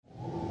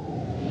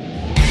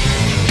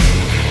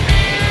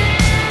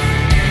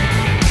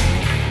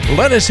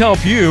Let us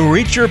help you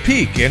reach your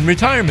peak in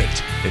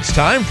retirement. It's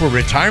time for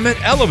Retirement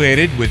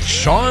Elevated with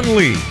Sean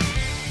Lee.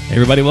 Hey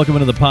everybody, welcome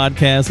into the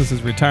podcast. This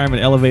is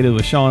Retirement Elevated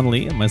with Sean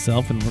Lee and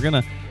myself, and we're going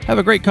to have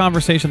a great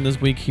conversation this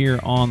week here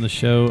on the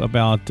show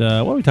about,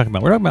 what are we talking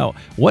about? We're talking about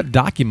what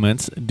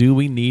documents do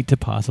we need to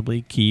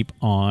possibly keep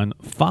on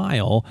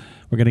file.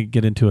 We're going to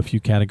get into a few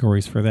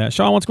categories for that.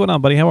 Sean, what's going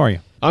on, buddy? How are you?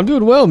 I'm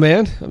doing well,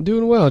 man. I'm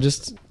doing well.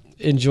 Just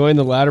enjoying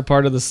the latter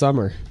part of the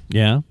summer.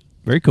 Yeah,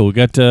 very cool. We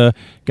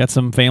got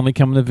some family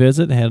coming to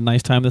visit. Had a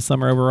nice time this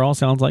summer overall.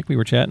 Sounds like we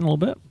were chatting a little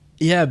bit.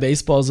 Yeah,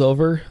 baseball's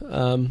over,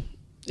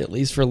 at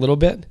least for a little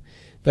bit.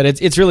 But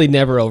it's really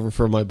never over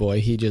for my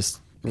boy. He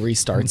just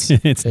restarts.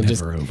 It's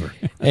never over.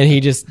 And he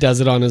just does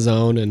it on his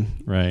own.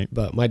 Right.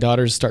 But my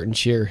daughter's starting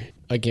cheer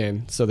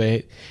again. So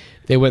they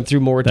went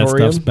through moratorium.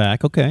 That stuff's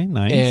back. Okay,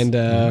 nice.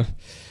 And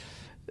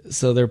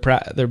so they're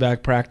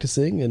back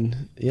practicing,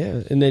 and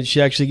and then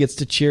she actually gets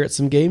to cheer at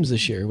some games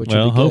this year, which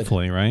will be good.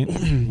 Hopefully, right?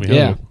 We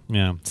hope.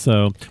 Yeah.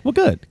 So, well,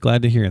 good.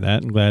 Glad to hear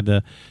that, and glad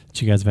that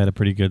you guys have had a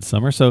pretty good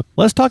summer. So,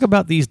 let's talk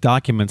about these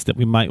documents that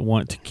we might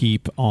want to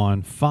keep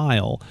on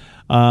file.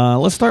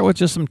 Let's start with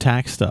just some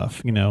tax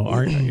stuff.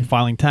 Are you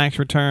filing tax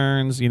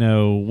returns?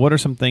 What are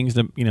some things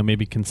to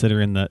maybe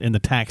consider in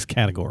the tax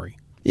category?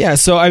 Yeah.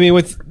 So, I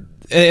mean,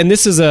 and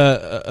this is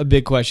a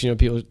big question.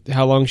 People,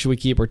 how long should we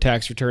keep our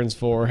tax returns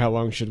for? How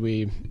long should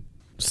we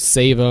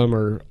save them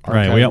or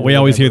archive right? We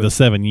always hear the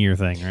 7-year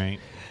thing, right?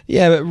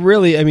 Yeah, but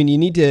really, I mean, you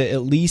need to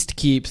at least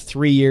keep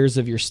 3 years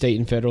of your state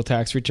and federal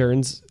tax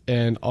returns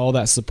and all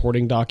that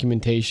supporting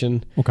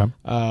documentation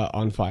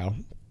on file.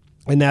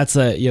 And that's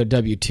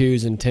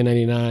W-2s and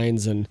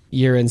 1099s and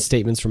year-end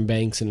statements from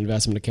banks and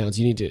investment accounts.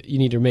 You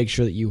need to make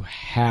sure that you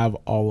have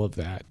all of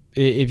that.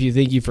 If you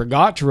think you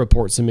forgot to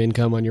report some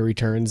income on your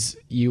returns,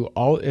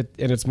 and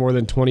it's more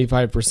than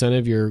 25%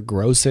 of your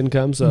gross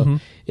income. So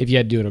if you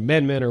had to do an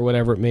amendment or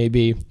whatever it may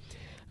be,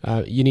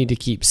 you need to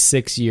keep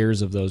 6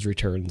 years of those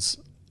returns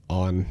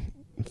on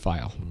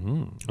file.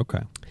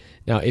 Okay.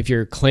 Now, if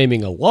you're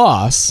claiming a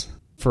loss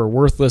for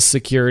worthless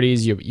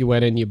securities, you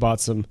went in, you bought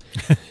some,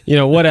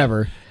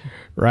 whatever.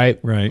 Right.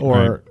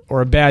 Or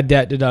a bad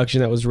debt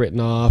deduction that was written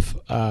off.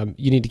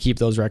 You need to keep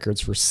those records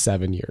for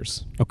 7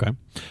 years. Okay.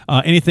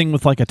 Anything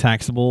with like a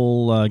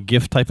taxable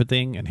gift type of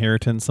thing,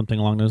 inheritance, something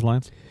along those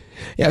lines?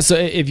 Yeah. So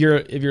if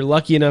you're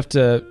lucky enough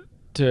to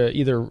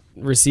either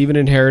receive an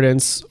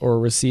inheritance or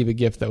receive a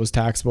gift that was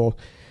taxable,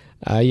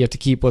 you have to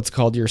keep what's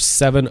called your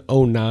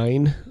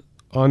 709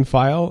 on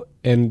file,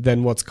 and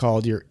then what's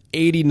called your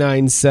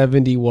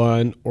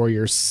 8971 or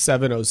your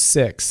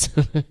 706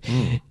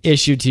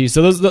 issued to you.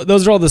 So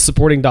those are all the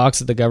supporting docs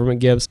that the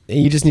government gives,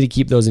 and you just need to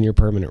keep those in your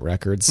permanent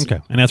records.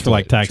 Okay, and that's for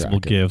like taxable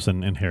gifts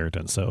and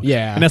inheritance. So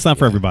and that's not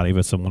for everybody,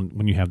 but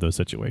when you have those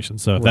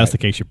situations. So if that's the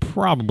case, you're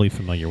probably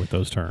familiar with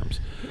those terms.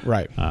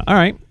 Right. All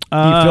right.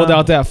 You filled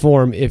out that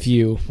form if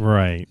you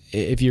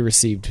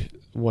received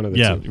one of the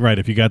two. Yeah, right.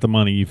 If you got the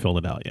money, you filled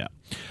it out. Yeah.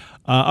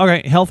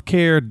 Okay,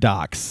 healthcare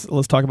docs.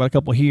 Let's talk about a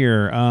couple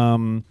here.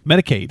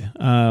 Medicaid.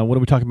 What are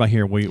we talking about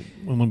here?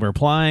 When we're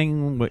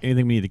applying,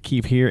 anything we need to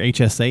keep here?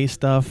 HSA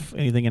stuff?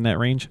 Anything in that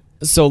range?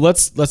 So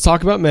let's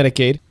talk about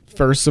Medicaid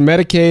first. So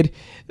Medicaid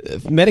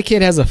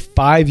has a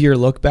 5-year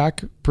look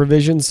back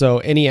provision. So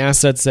any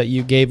assets that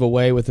you gave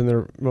away within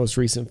the most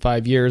recent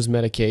 5 years,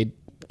 Medicaid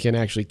can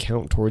actually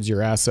count towards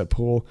your asset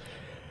pool.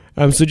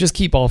 So just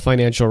keep all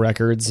financial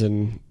records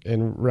and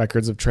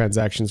records of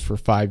transactions for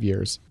 5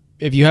 years.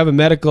 If you have a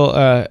medical,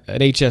 an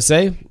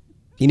HSA,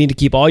 you need to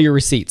keep all your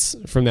receipts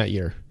from that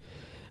year,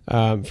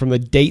 from the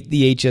date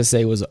the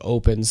HSA was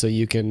open. So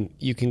you can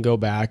go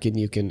back and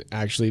you can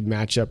actually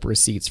match up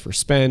receipts for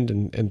spend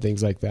and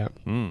things like that.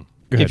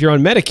 If you're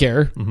on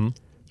Medicare,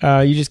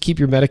 you just keep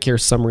your Medicare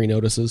summary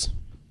notices.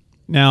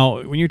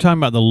 Now, when you're talking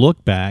about the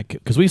look back,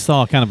 because we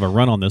saw kind of a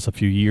run on this a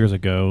few years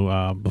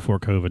ago before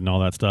COVID and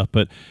all that stuff,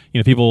 but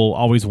people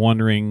always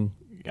wondering.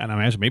 And I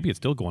imagine maybe it's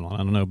still going on. I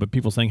don't know. But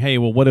people saying, hey,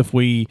 well, what if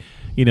we,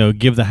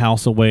 give the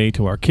house away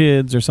to our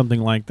kids or something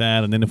like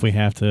that? And then if we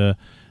have to,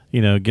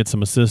 get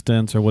some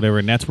assistance or whatever.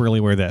 And that's really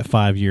where that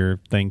 5-year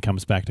thing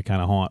comes back to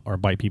kind of haunt or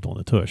bite people in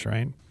the tush,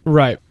 right?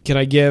 Right. Can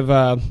I give,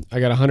 I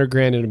got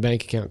 $100,000 in a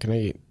bank account. Can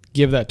I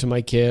give that to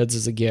my kids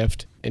as a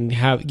gift and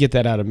get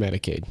that out of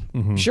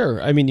Medicaid?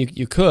 Sure. I mean,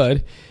 you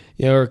could.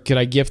 Or could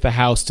I gift the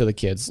house to the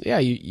kids? Yeah,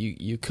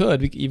 you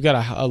could. You've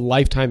got a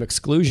lifetime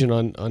exclusion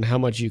on how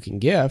much you can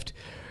gift.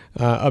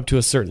 Up to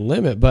a certain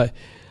limit. But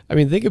I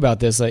mean, think about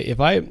this. Like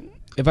if I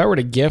were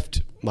to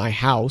gift my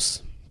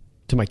house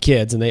to my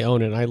kids and they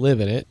own it and I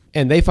live in it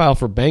and they file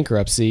for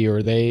bankruptcy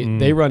or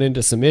they run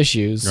into some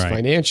issues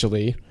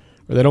financially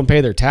or they don't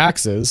pay their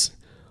taxes,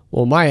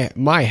 well,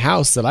 my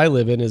house that I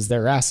live in is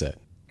their asset.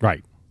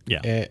 Right. Yeah.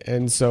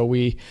 And so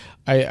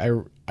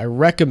I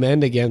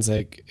recommend against,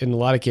 like, in a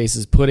lot of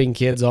cases, putting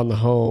kids on the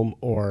home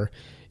or,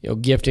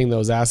 gifting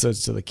those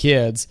assets to the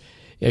kids.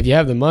 If you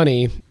have the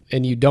money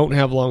and you don't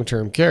have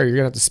long-term care, you're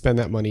going to have to spend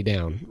that money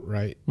down,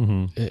 right?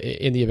 In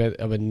the event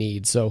of a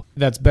need. So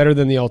that's better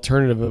than the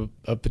alternative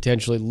of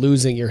potentially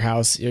losing your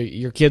house.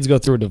 Your kids go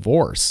through a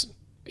divorce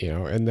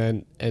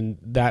and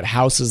that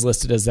house is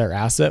listed as their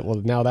asset.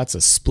 Well, now that's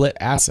a split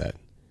asset.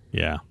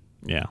 Yeah.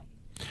 Yeah.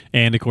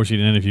 And of course,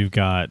 then if you've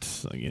got,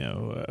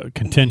 a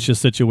contentious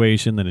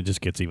situation, then it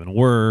just gets even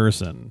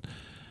worse. And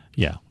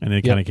yeah, and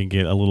it kind of can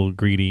get a little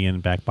greedy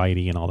and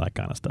backbitey and all that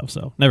kind of stuff.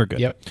 So never good.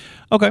 Yep.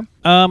 Okay.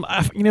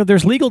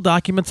 There's legal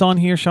documents on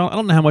here, Sean. I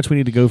don't know how much we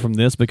need to go from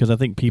this because I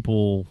think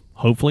people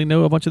hopefully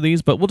know a bunch of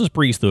these, but we'll just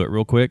breeze through it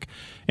real quick.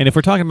 And if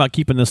we're talking about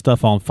keeping this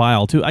stuff on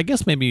file too, I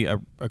guess maybe a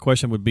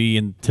question would be,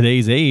 in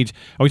today's age,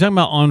 are we talking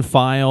about on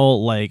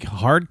file like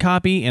hard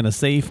copy in a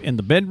safe in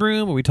the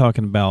bedroom? Are we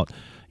talking about,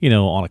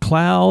 on a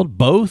cloud,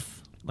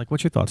 both? Like,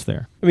 what's your thoughts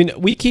there? I mean,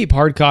 we keep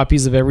hard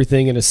copies of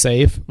everything in a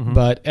safe,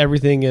 but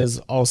everything is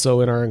also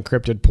in our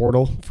encrypted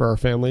portal for our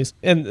families.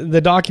 And the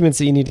documents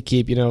that you need to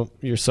keep,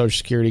 your social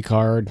security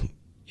card.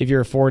 If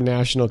you're a foreign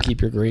national,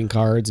 keep your green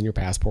cards and your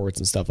passports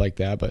and stuff like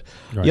that. But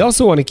you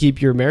also want to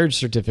keep your marriage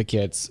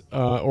certificates,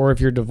 or if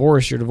you're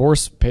divorced, your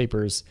divorce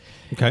papers.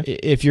 Okay.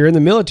 If you're in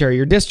the military,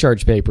 your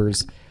discharge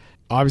papers.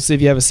 Obviously,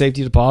 if you have a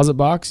safety deposit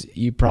box,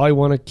 you probably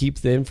want to keep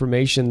the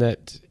information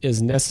that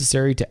is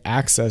necessary to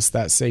access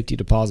that safety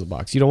deposit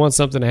box. You don't want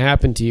something to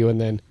happen to you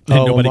and then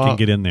nobody can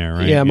get in there,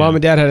 right? Yeah, mom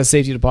and dad had a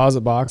safety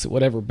deposit box at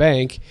whatever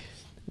bank.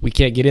 We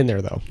can't get in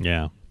there, though.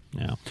 Yeah.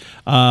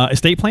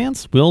 Estate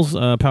plans, wills,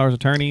 powers of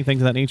attorney,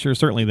 things of that nature.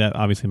 Certainly that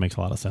obviously makes a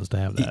lot of sense to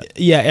have that.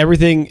 Yeah,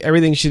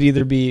 everything should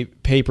either be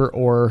paper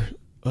or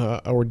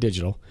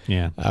digital.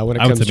 Yeah. When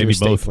it comes to your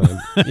estate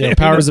plan.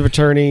 Powers of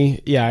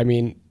attorney. Yeah, I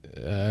mean,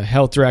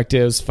 health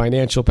directives,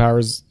 financial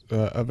powers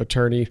of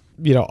attorney,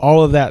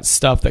 all of that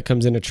stuff that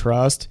comes into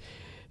trust.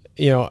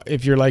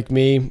 If you're like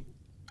me,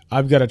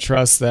 I've got a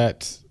trust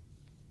that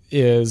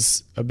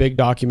is a big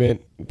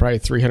document, probably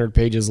 300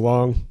 pages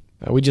long.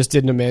 We just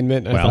did an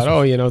amendment. And I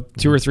thought,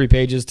 2 or 3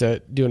 pages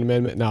to do an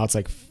amendment. Now it's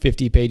like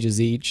 50 pages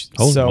each.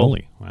 Holy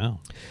moly. Wow.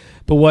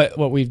 But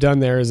what we've done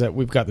there is that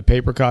we've got the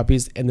paper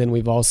copies, and then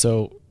we've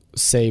also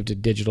saved a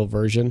digital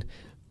version.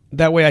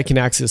 That way I can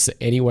access it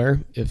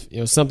anywhere.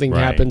 If something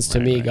happens to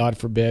me, God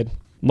forbid,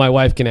 my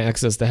wife can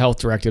access the health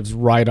directives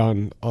right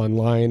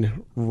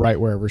online, right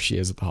wherever she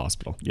is at the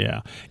hospital.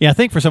 Yeah. I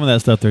think for some of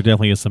that stuff, there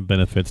definitely is some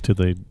benefits to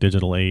the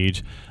digital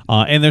age.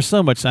 And there's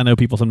so much. I know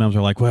people sometimes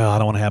are like, well, I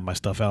don't want to have my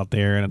stuff out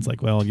there. And it's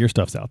like, well, your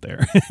stuff's out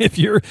there. If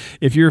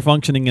you're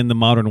functioning in the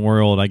modern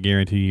world, I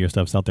guarantee you your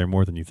stuff's out there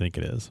more than you think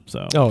it is.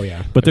 So. Oh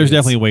yeah. But there's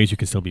definitely ways you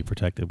can still be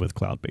protected with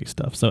cloud-based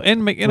stuff. So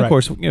and of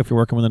course, if you're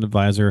working with an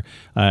advisor,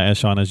 as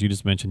Sean, as you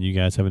just mentioned, you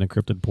guys have an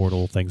encrypted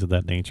portal, things of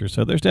that nature.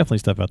 So there's definitely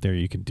stuff out there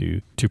you can do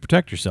to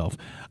protect yourself.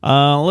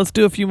 Let's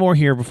do a few more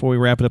here before we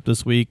wrap it up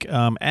this week.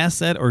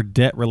 Asset or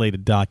debt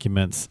related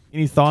documents.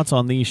 Any thoughts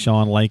on these,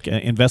 Sean, like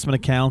investment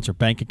accounts or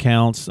bank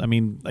accounts? I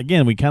mean,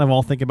 again, we kind of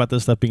all think about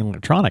this stuff being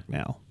electronic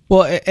now.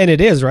 Well, and it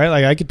is, right?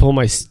 Like I could pull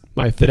my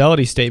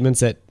Fidelity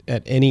statements at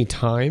any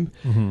time.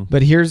 Mm-hmm.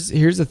 But here's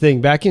the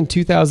thing. Back in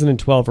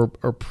 2012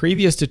 or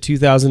previous to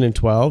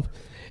 2012,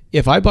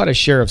 if I bought a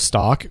share of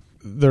stock,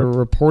 the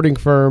reporting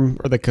firm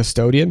or the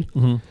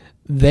custodian,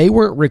 they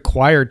weren't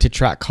required to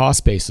track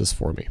cost basis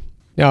for me.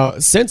 Now,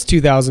 since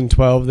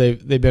 2012,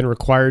 they've been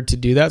required to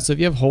do that. So if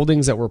you have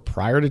holdings that were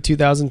prior to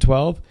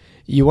 2012,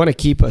 you want to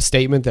keep a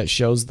statement that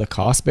shows the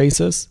cost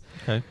basis.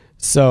 Okay.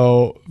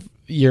 So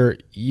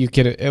you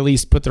can at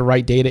least put the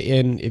right data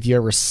in if you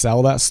ever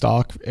sell that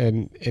stock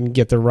and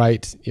get the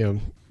right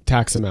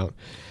tax amount.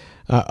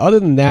 Other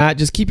than that,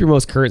 just keep your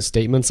most current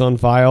statements on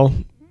file.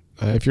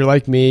 If you're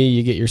like me,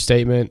 you get your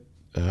statement.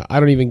 I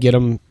don't even get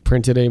them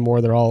printed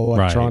anymore. They're all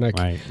electronic.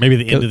 Right. Maybe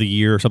the end of the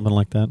year or something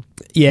like that.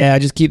 Yeah,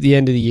 just keep the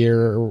end of the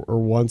year or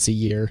once a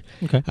year.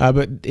 Okay.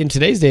 But in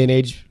today's day and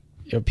age,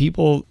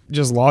 people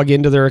just log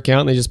into their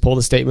account and they just pull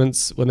the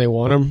statements when they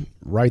want them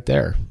right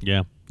there.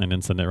 Yeah, and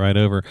then send it right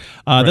over.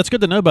 That's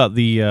good to know about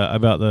the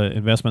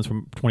investments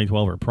from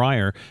 2012 or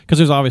prior, because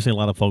there's obviously a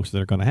lot of folks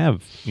that are going to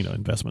have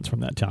investments from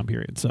that time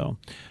period. So.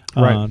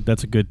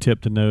 That's a good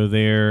tip to know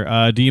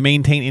there. Do you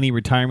maintain any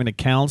retirement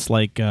accounts,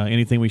 like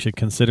anything we should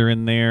consider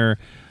in there,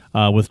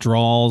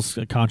 withdrawals,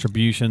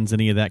 contributions,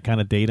 any of that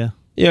kind of data?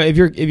 If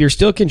you're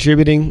still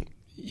contributing,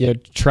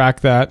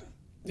 track that.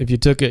 If you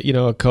took a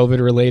COVID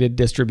related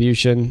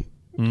distribution,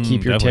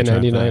 keep your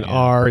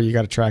 1099-R. You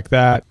got to track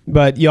that.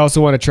 But you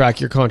also want to track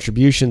your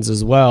contributions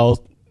as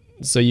well,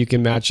 so you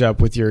can match up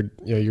with your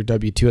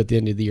W-2 at the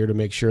end of the year to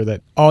make sure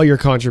that all your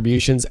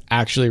contributions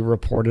actually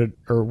reported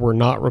or were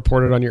not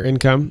reported on your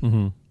income.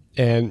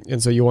 Mm-hmm.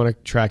 And so you want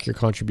to track your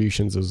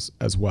contributions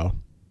as well.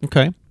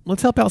 Okay.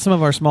 Let's help out some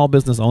of our small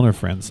business owner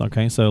friends.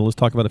 Okay. So let's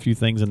talk about a few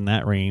things in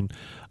that vein.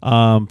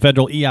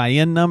 Federal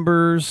EIN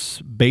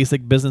numbers,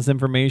 basic business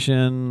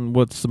information.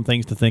 What's some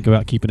things to think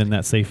about keeping in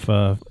that safe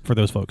for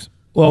those folks?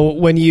 Well,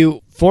 when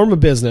you form a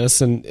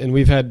business, and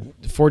we've had,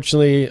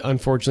 unfortunately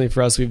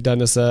for us, we've done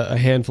this a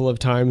handful of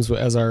times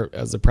as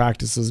the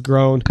practice has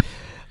grown.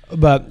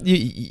 But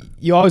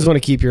you always want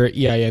to keep your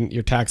EIN,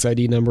 your tax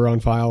ID number on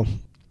file.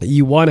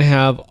 You want to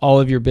have all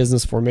of your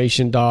business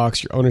formation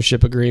docs, your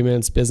ownership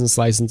agreements, business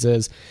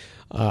licenses,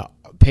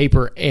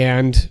 paper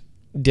and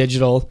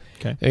digital.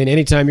 Okay. I mean,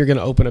 anytime you're going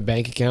to open a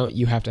bank account,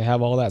 you have to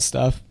have all that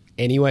stuff.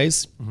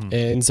 anyways.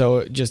 And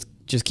so just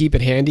keep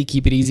it handy,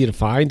 keep it easy to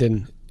find,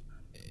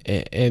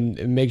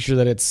 and make sure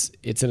that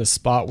it's in a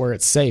spot where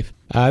it's safe.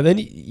 Then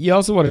you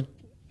also want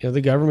to,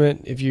 the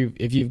government, if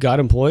you've got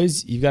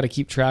employees, you've got to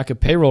keep track of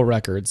payroll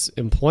records,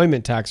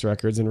 employment tax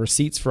records, and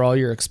receipts for all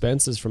your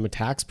expenses from a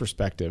tax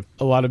perspective.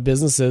 A lot of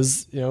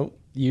businesses,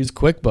 use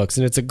QuickBooks,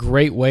 and it's a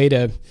great way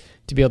to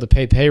be able to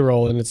pay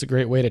payroll, and it's a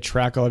great way to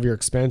track all of your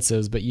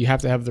expenses, but you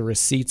have to have the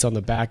receipts on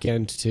the back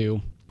end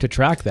to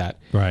track that.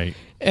 Right.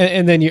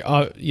 And then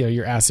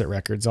your asset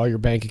records, all your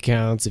bank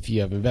accounts, if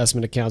you have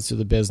investment accounts through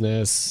the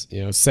business,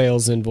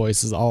 sales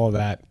invoices, all of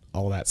that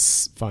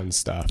fun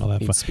stuff. All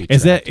that fun.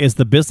 Is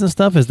the business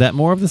stuff, is that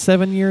more of the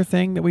 7-year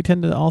thing that we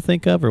tend to all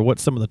think of, or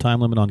what's some of the time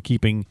limit on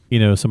keeping,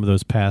 some of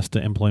those past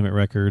employment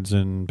records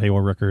and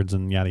payroll records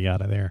and yada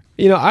yada there?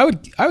 I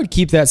would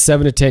keep that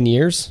 7 to 10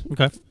 years.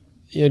 Okay.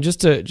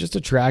 Just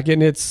to track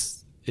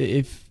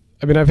it.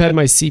 And I've had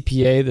my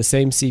CPA, the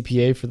same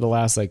CPA for the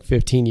last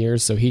 15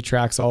 years, so he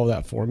tracks all of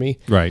that for me.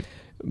 Right.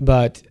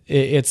 But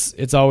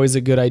it's always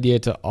a good idea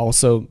to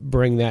also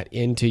bring that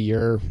into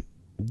your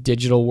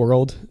digital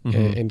world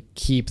and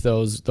keep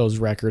those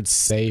records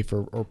safe,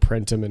 or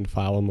print them and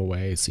file them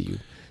away so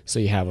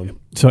you have them.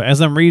 So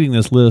as I'm reading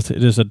this list,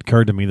 it just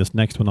occurred to me this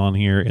next one on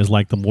here is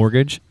the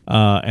mortgage,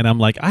 and I'm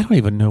like, I don't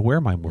even know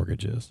where my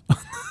mortgage is.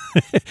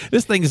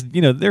 This thing's,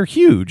 they're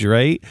huge,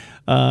 right?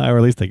 Or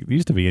at least they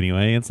used to be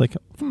anyway. It's like,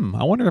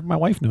 I wonder if my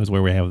wife knows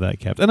where we have that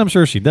kept. And I'm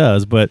sure she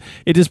does, but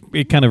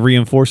it kind of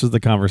reinforces the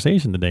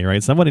conversation today,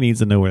 right? Somebody needs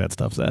to know where that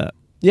stuff's at.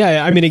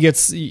 Yeah, it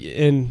gets,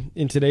 in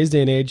today's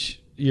day and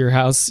age,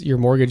 your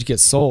mortgage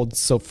gets sold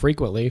so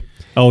frequently.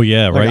 Oh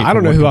yeah, right. I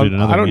don't know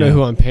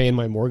who I'm paying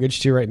my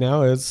mortgage to right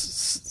now. It's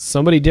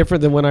somebody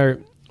different than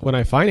when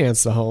I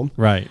financed the home.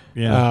 Right.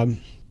 Yeah.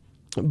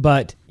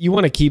 But you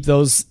want to keep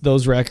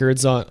those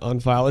records on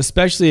file,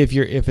 especially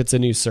if it's a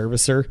new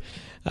servicer,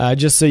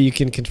 just so you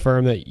can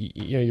confirm that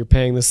you're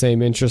paying the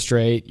same interest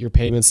rate, your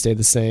payments stay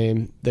the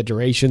same, the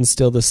duration's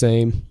still the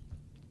same.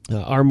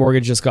 Our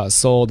mortgage just got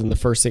sold, and the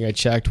first thing I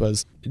checked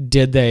was,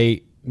 did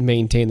they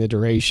maintain the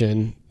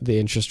duration, the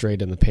interest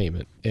rate, and the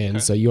payment?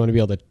 And so you want to be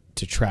able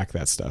to track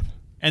that stuff.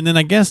 And then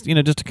I guess,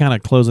 just to kind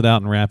of close it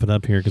out and wrap it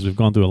up here, because we've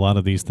gone through a lot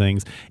of these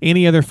things,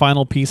 any other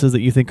final pieces that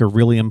you think are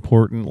really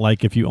important,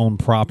 like if you own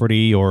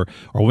property or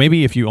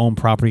maybe if you own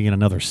property in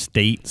another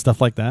state,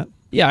 stuff like that?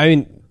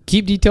 Yeah,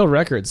 keep detailed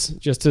records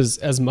just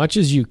as much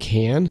as you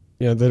can.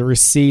 The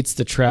receipts,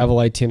 the travel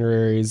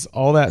itineraries,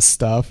 all that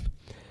stuff.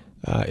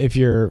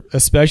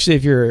 Especially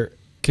if you're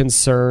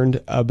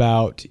concerned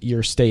about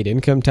your state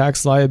income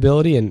tax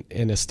liability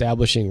and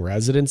establishing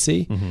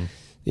residency.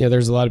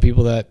 There's a lot of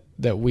people that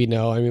we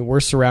know. We're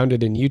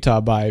surrounded in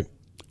Utah by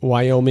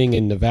Wyoming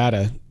and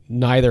Nevada.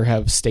 Neither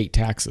have state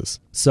taxes.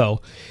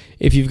 So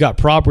if you've got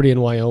property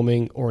in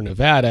Wyoming or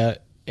Nevada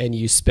and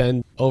you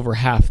spend over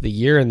half the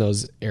year in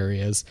those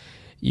areas,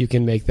 you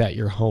can make that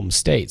your home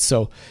state.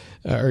 So,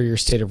 or your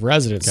state of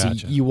residence.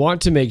 Gotcha. So you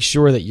want to make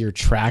sure that you're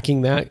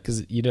tracking that,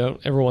 because you don't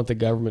ever want the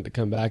government to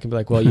come back and be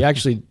like, well, you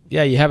actually,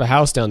 you have a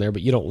house down there,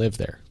 but you don't live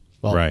there.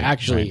 Well, right.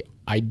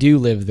 I do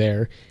live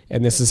there,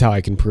 and this is how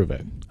I can prove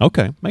it.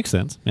 Okay, makes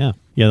sense. Yeah.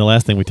 The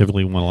last thing we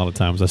typically want a lot of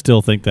times, I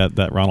still think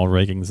that Ronald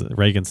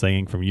Reagan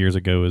saying from years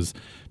ago is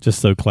just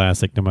so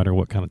classic, no matter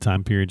what kind of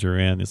time period you're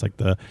in. It's like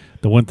the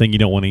one thing you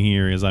don't want to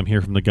hear is, I'm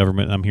here from the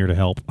government, and I'm here to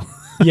help.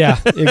 Yeah,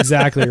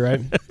 exactly,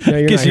 right. No,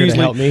 you're not here to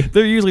help me.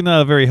 They're usually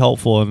not very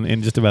helpful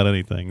in just about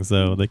anything,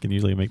 so they can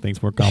usually make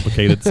things more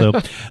complicated. So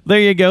there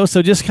you go.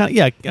 So just kind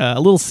of, a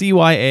little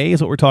CYA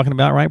is what we're talking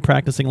about, right?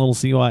 Practicing a little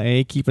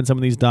CYA, keeping some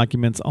of these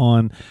documents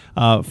on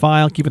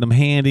file, keeping them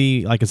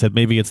handy. Like I said,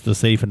 maybe it's the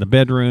safe in the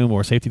bedroom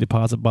or safety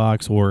deposit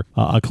box or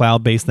a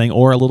cloud-based thing,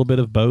 or a little bit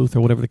of both,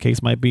 or whatever the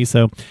case might be.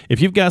 So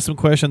if you've got some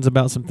questions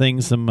about some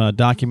things, some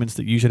documents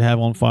that you should have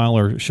on file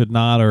or should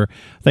not, or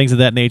things of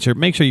that nature,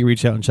 make sure you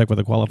reach out and check with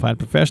a qualified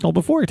professional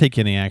before you take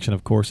any action.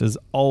 Of course, as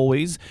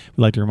always,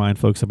 we'd like to remind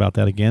folks about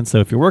that again. So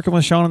if you're working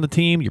with Sean and the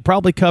team, you're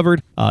probably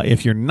covered.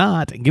 If you're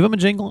not, give them a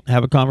jingle,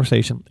 have a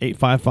conversation.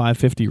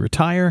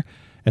 855-50-RETIRE.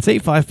 That's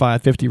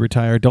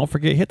 855-50-RETIRE. Don't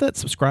forget, hit that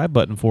subscribe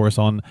button for us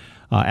on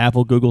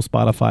Apple, Google,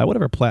 Spotify,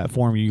 whatever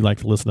platform you like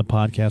to listen to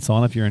podcasts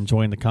on. If you're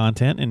enjoying the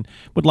content and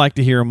would like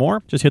to hear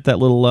more, just hit that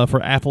little,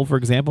 for Apple, for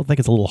example, I think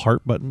it's a little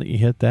heart button that you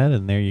hit that,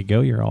 and there you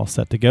go. You're all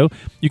set to go.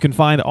 You can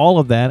find all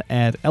of that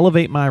at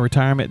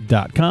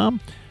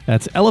elevatemyretirement.com.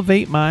 That's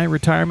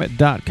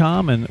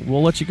elevatemyretirement.com, and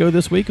we'll let you go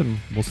this week, and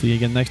we'll see you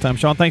again next time.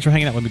 Sean, thanks for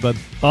hanging out with me, bud.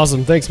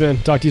 Awesome. Thanks, man.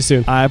 Talk to you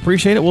soon. I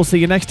appreciate it. We'll see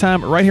you next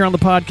time right here on the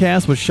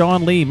podcast with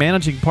Sean Lee,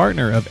 managing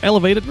partner of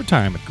Elevated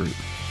Retirement Group.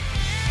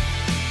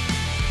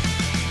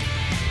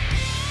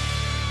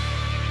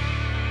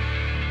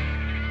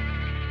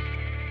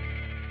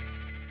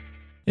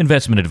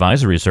 Investment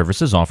advisory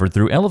services offered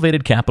through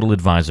Elevated Capital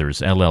Advisors,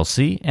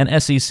 LLC,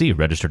 and SEC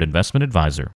Registered Investment Advisor.